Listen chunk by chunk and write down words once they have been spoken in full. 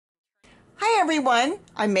everyone.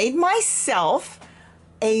 I made myself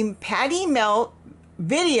a patty melt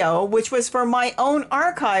video, which was for my own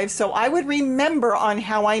archive, so I would remember on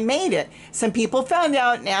how I made it. Some people found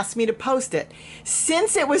out and asked me to post it.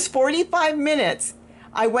 Since it was 45 minutes,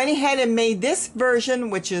 I went ahead and made this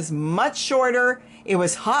version, which is much shorter. It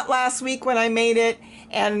was hot last week when I made it,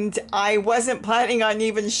 and I wasn't planning on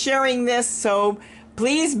even sharing this, so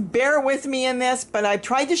please bear with me in this, but I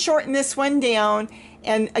tried to shorten this one down.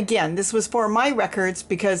 And again, this was for my records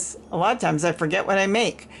because a lot of times I forget what I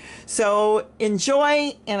make. So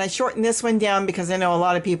enjoy, and I shortened this one down because I know a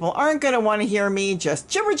lot of people aren't going to want to hear me just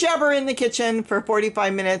jibber jabber in the kitchen for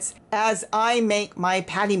 45 minutes as I make my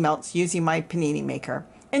patty melts using my panini maker.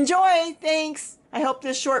 Enjoy! Thanks! I hope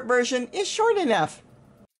this short version is short enough.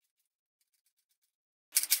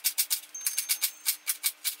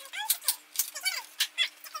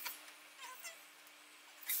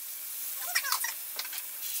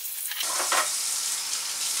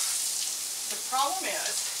 The problem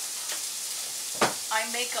is, I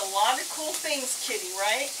make a lot of cool things, Kitty,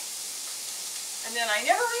 right? And then I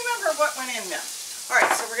never remember what went in them.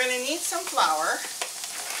 Alright, so we're going to need some flour.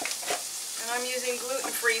 And I'm using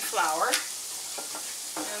gluten-free flour.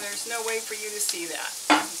 And there's no way for you to see that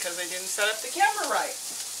because I didn't set up the camera right.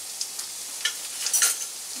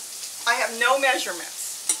 I have no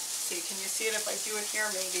measurements. See, can you see it if I do it here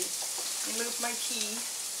maybe? Remove my pea.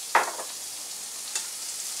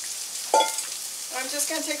 I'm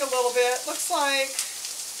just going to take a little bit. Looks like,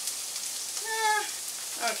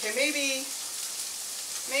 okay, maybe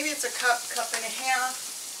it's a cup and a half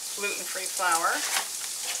gluten-free flour.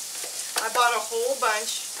 I bought a whole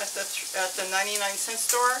bunch at the 99-cent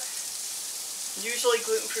store. Usually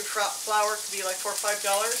gluten-free flour could be like $4 or $5.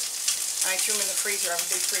 And I threw them in the freezer. I have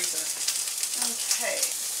a big freezer. Okay.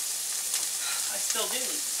 I still do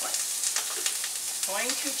need the flame.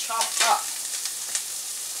 Going to chop up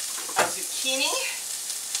a zucchini.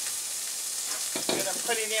 I'm going to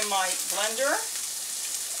put it in my blender,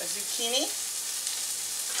 a zucchini.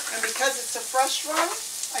 And because it's a fresh one,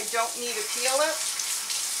 I don't need to peel it.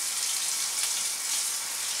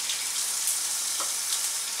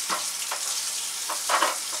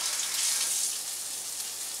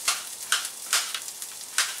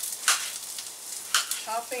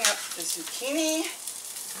 Chopping up the zucchini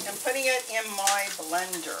and putting it in my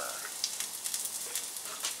blender.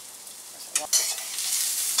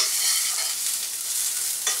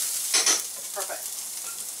 Perfect.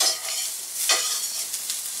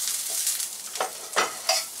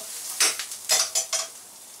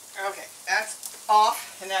 Okay, that's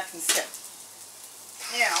off and that can sit.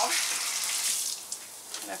 Now,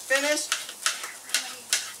 when I've finished,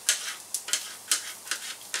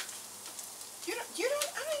 I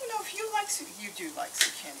don't even know if you like zucchini. You do like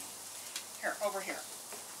zucchini. Here, over here.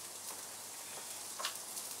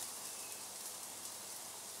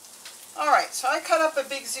 Alright, so I cut up a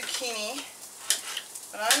big zucchini,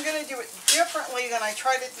 but I'm going to do it differently than I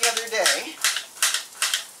tried it the other day.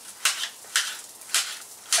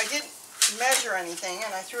 I didn't measure anything,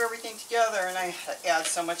 and I threw everything together, and I add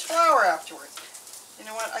so much flour afterwards. You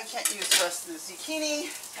know what? I can't use the rest of the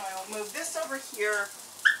zucchini, so I'll move this over here.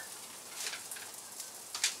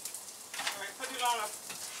 And I put it on a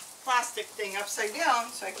plastic thing upside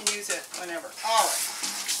down so I can use it whenever. Alright,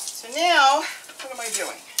 so now, what am I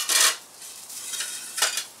doing?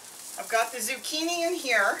 I've got the zucchini in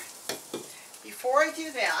here. Before I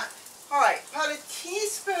do that, alright, about a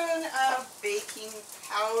teaspoon of baking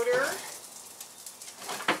powder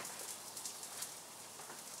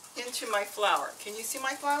into my flour. Can you see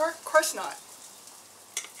my flour? Of course not.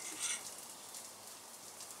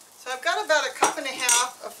 So I've got about a cup and a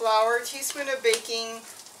half of flour, a teaspoon of baking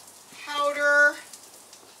powder,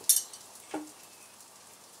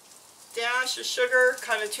 dash of sugar,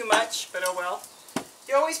 kind of too much, but oh well.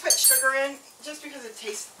 You always put sugar in just because it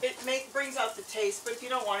brings out the taste, but if you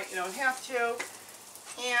don't want it, you don't have to.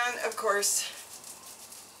 And of course,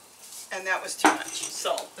 and that was too much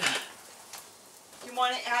salt. You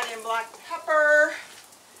want to add in black pepper.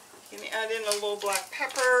 You can add in a little black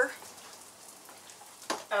pepper.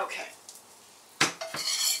 Okay.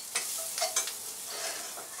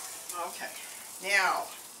 Okay. Now,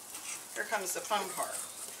 here comes the fun part.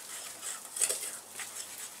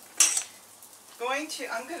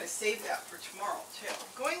 I'm going to save that for tomorrow too.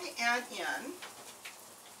 I'm going to add in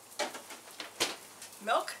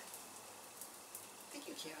milk. I think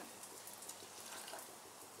you can.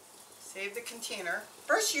 Save the container.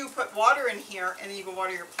 First you put water in here and then you can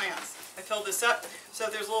water your plants. I filled this up so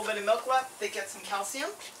if there's a little bit of milk left, they get some calcium.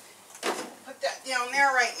 Put that down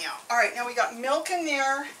there right now. Alright, now we got milk in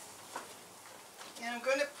there. And I'm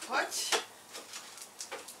going to put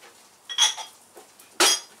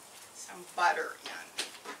butter in.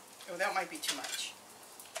 Oh, that might be too much.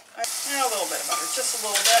 And a little bit of butter, just a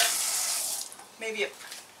little bit. Maybe a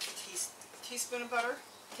teaspoon of butter,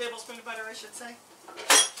 tablespoon of butter, I should say.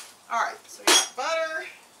 All right, so we got butter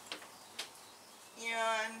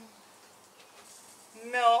and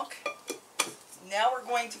milk. Now we're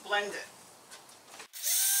going to blend it.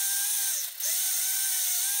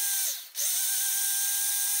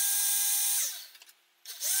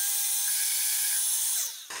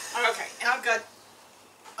 Okay, now I've got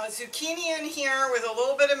a zucchini in here with a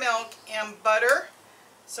little bit of milk and butter.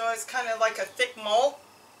 So it's kind of like a thick malt.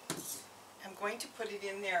 I'm going to put it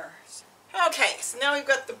in there. Okay, so now we've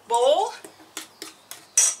got the bowl.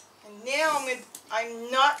 And now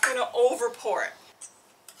I'm not going to over pour it.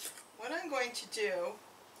 What I'm going to do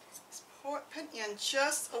is put in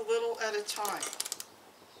just a little at a time.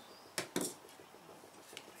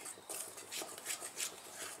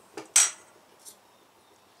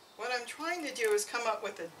 What I'm trying to do is come up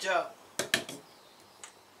with a dough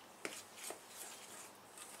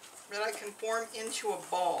that I can form into a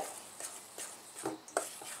ball.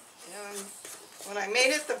 And when I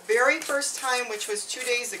made it the very first time, which was 2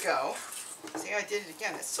 days ago, see, I did it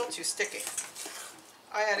again, it's still too sticky.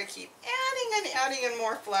 I had to keep adding and adding in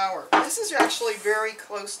more flour. This is actually very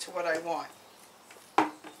close to what I want.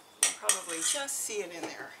 You can probably just see it in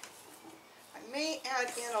there. I may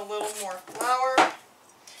add in a little more flour.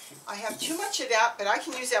 I have too much of that, but I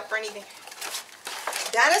can use that for anything.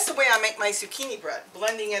 That is the way I make my zucchini bread,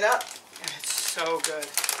 blending it up. And it's so good.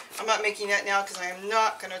 I'm not making that now because I am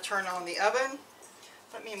not going to turn on the oven.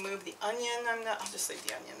 Let me move the onion. I'll just leave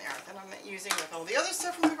the onion there. That I'm not using with all the other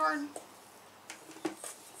stuff from the garden.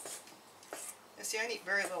 You see, I need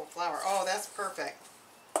very little flour. Oh, that's perfect.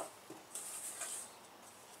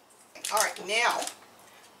 All right, now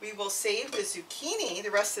we will save the zucchini,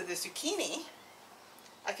 the rest of the zucchini.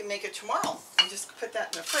 I can make it tomorrow and just put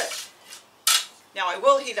that in the fridge. Now I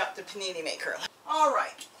will heat up the panini maker. All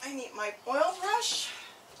right, I need my oil brush.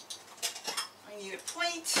 I need a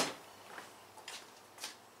plate.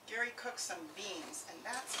 Gary cooked some beans, and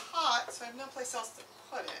that's hot, so I have no place else to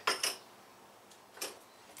put it.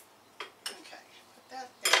 Okay, put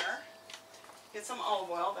that there. Get some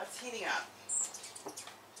olive oil, that's heating up.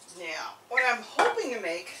 Now, what I'm hoping to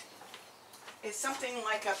make is something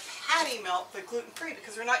like a patty melt, but gluten-free,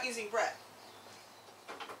 because we're not using bread.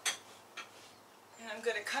 And I'm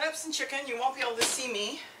going to cut up some chicken. You won't be able to see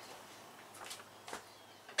me.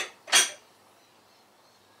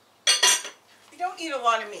 We don't eat a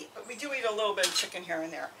lot of meat, but we do eat a little bit of chicken here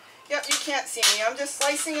and there. Yep, you can't see me. I'm just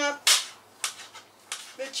slicing up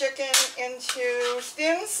the chicken into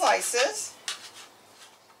thin slices.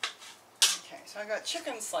 Okay, so I got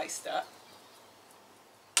chicken sliced up.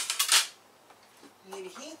 I need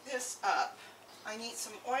to heat this up. I need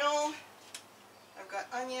some oil. I've got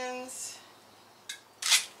onions.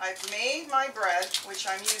 I've made my bread, which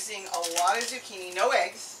I'm using a lot of zucchini, no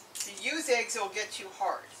eggs. If you use eggs, it'll get too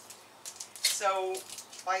hard. So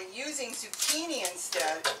by using zucchini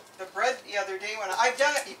instead, the bread the other day, when I've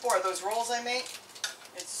done it before, those rolls I make,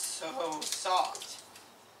 it's so soft.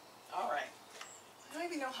 All right. I don't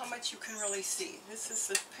even know how much you can really see. This is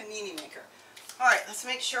the Panini Maker. All right, let's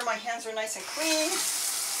make sure my hands are nice and clean.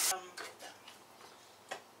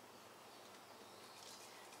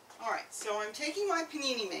 All right, so I'm taking my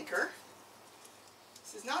Panini Maker.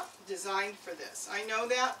 This is not designed for this. I know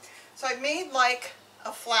that. So I've made like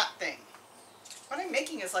a flat thing. What I'm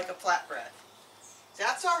making is like a flatbread.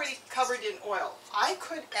 That's already covered in oil. I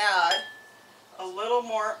could add a little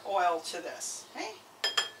more oil to this. Okay,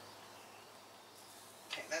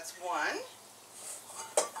 okay, that's one.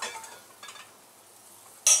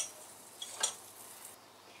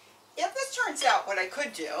 If this turns out, what I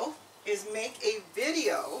could do is make a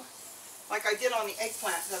video like I did on the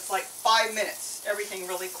eggplant that's like 5 minutes, everything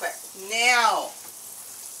really quick. Now,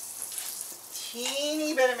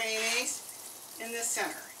 teeny bit of mayonnaise in the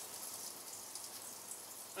center.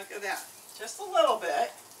 Look at that, just a little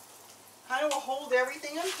bit. Kind of will hold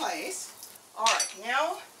everything in place. All right,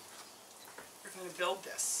 now we're going to build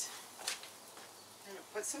this. I'm going to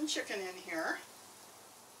put some chicken in here.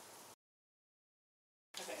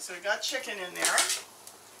 Okay, so we got chicken in there.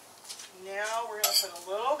 Now we're going to put a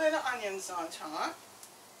little bit of onions on top.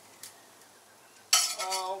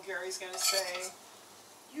 Oh, Gary's going to say,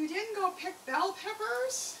 you didn't go pick bell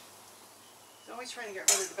peppers? He's always trying to get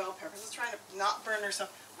rid of the bell peppers. He's trying to not burn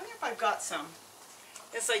herself. I wonder if I've got some.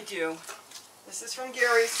 Yes, I do. This is from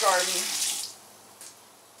Gary's garden.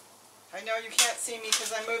 I know you can't see me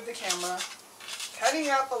because I moved the camera.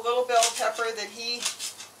 Cutting up a little bell pepper that he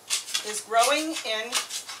is growing in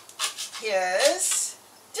his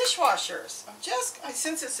dishwashers.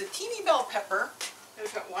 Since it's a teeny bell pepper, I'm going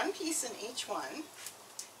to put one piece in each one.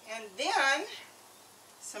 And then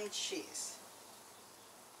some cheese.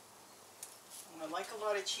 I like a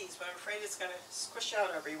lot of cheese, but I'm afraid it's going to squish out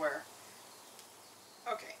everywhere.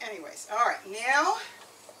 Okay, anyways. All right, now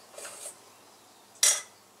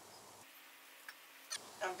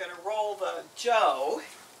I'm going to roll the dough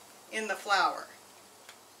in the flour.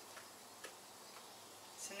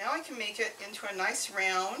 So now I can make it into a nice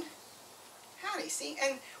round patty, see?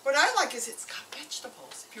 And what I like is it's got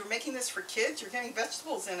vegetables. If you're making this for kids, you're getting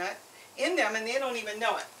vegetables in them, and they don't even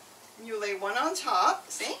know it. And you lay one on top,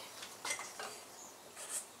 see?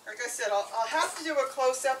 Like I said, I'll have to do a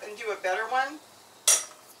close-up and do a better one.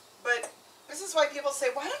 But this is why people say,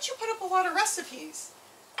 why don't you put up a lot of recipes?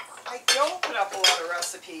 I don't put up a lot of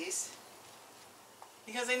recipes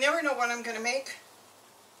because I never know what I'm going to make.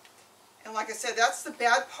 And like I said, that's the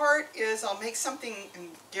bad part, is I'll make something and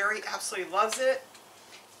Gary absolutely loves it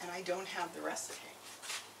and I don't have the recipe.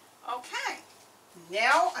 Okay,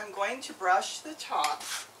 now I'm going to brush the top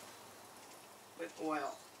with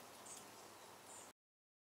oil.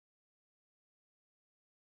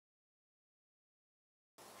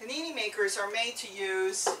 Panini makers are made to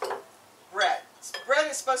use bread. Bread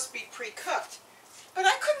is supposed to be pre-cooked, but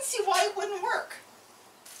I couldn't see why it wouldn't work.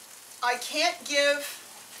 I can't give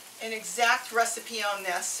an exact recipe on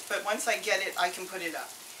this, but once I get it, I can put it up.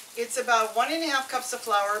 It's about 1.5 cups of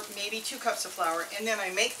flour, maybe 2 cups of flour, and then I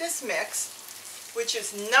make this mix, which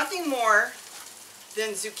is nothing more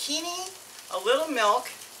than zucchini, a little milk.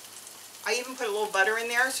 I even put a little butter in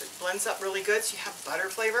there, so it blends up really good, so you have butter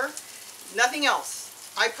flavor. Nothing else.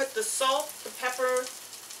 I put the salt, the pepper,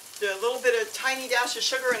 the little bit of tiny dash of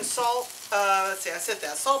sugar and salt, let's see, I said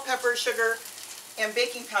that, salt, pepper, sugar, and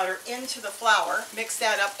baking powder into the flour, mix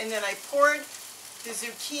that up, and then I poured the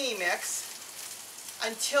zucchini mix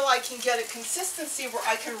until I can get a consistency where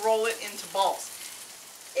I can roll it into balls.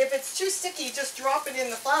 If it's too sticky, just drop it in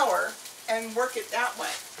the flour and work it that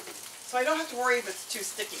way. So I don't have to worry if it's too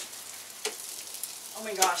sticky. Oh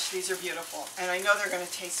my gosh, these are beautiful, and I know they're going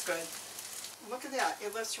to taste good. Look at that,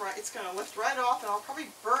 it lifts right, it's going to lift right off, and I'll probably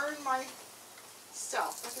burn my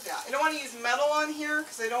stuff. Look at that. I don't want to use metal on here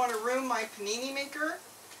because I don't want to ruin my panini maker,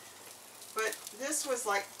 but this was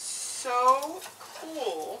like so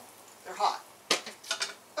cool. They're hot.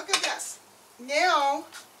 Look at this. Now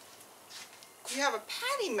you have a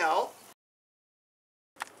patty melt.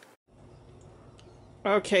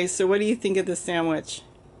 Okay, so what do you think of the sandwich?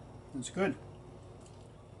 It's good.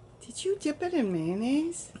 Did you dip it in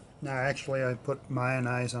mayonnaise? No, actually I put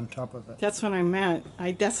mayonnaise on top of it. That's what I meant.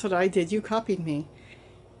 That's what I did. You copied me.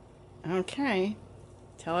 Okay.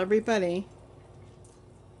 Tell everybody.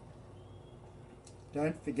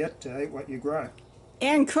 Don't forget to eat what you grow.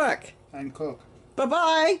 And cook. And cook.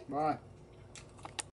 Bye-bye. Bye.